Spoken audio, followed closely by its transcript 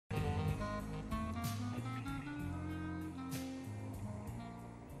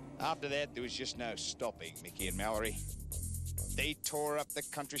After that, there was just no stopping Mickey and Mallory. They tore up the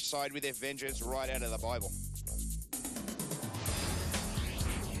countryside with their vengeance right out of the Bible.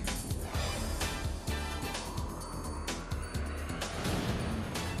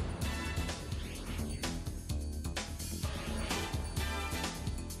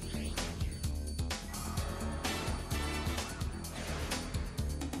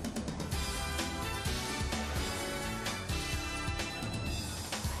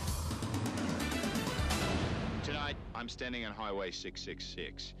 Tonight, I'm standing on Highway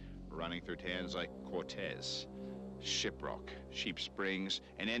 666, running through towns like Cortez, Shiprock, Sheep Springs,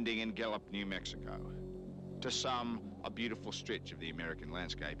 and ending in Gallup, New Mexico. To some, a beautiful stretch of the American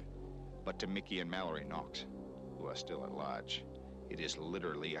landscape, but to Mickey and Mallory Knox, who are still at large, it is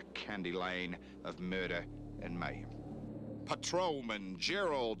literally a candy lane of murder and mayhem. Patrolman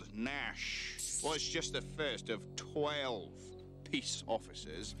Gerald Nash was just the first of 12 peace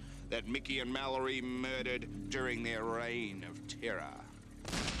officers that Mickey and Mallory murdered during their reign of terror.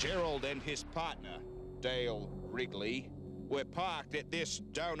 Gerald and his partner, Dale Wrigley, were parked at this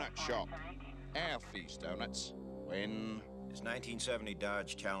donut shop, Alfie's Donuts, when... His 1970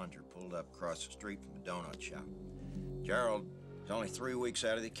 Dodge Challenger pulled up across the street from the donut shop. Gerald was only 3 weeks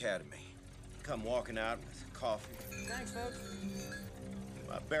out of the academy. Come walking out with coffee. Thanks, folks.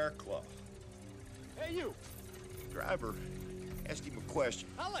 My bear claw. Hey, you! Driver asked him a question.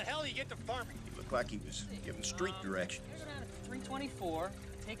 How the hell do you get to Farmington? He looked like he was giving street directions. Go down to 324,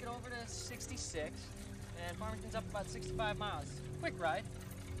 take it over to 66, and Farmington's up about 65 miles. Quick ride.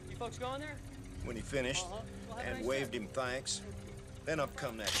 You folks going there? When he finished Well, have a and nice waved day. him thanks, then up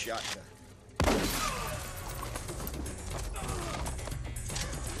come that shotgun.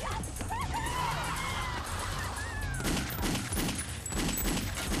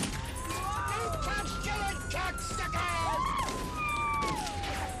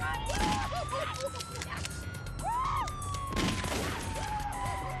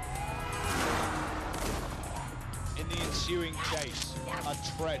 In the ensuing chase, a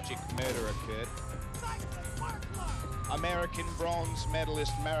tragic murder occurred. American bronze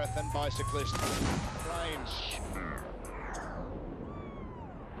medalist marathon bicyclist James.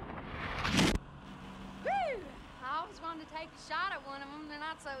 Woo! I always wanted to take a shot at one of them. They're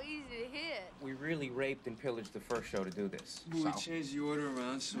not so easy to hit. We really raped and pillaged the first show to do this. Well, we changed the order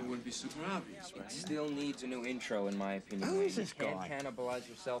around so it wouldn't be super obvious, right? It still needs a new intro, in my opinion. Who is this You can't guy? cannibalize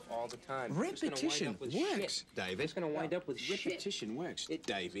yourself all the time. Repetition works, David. It's gonna wind up with shit. Repetition works,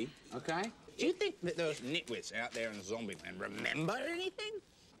 Davey, okay? Do you think that those nitwits out there in Zombieland remember anything?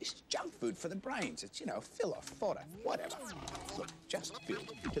 It's junk food for the brains. It's, you know, filler, fodder, whatever. Look, just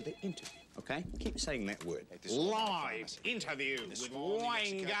build to the interview, okay? Keep saying that word. Live interview with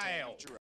Wayne Gale.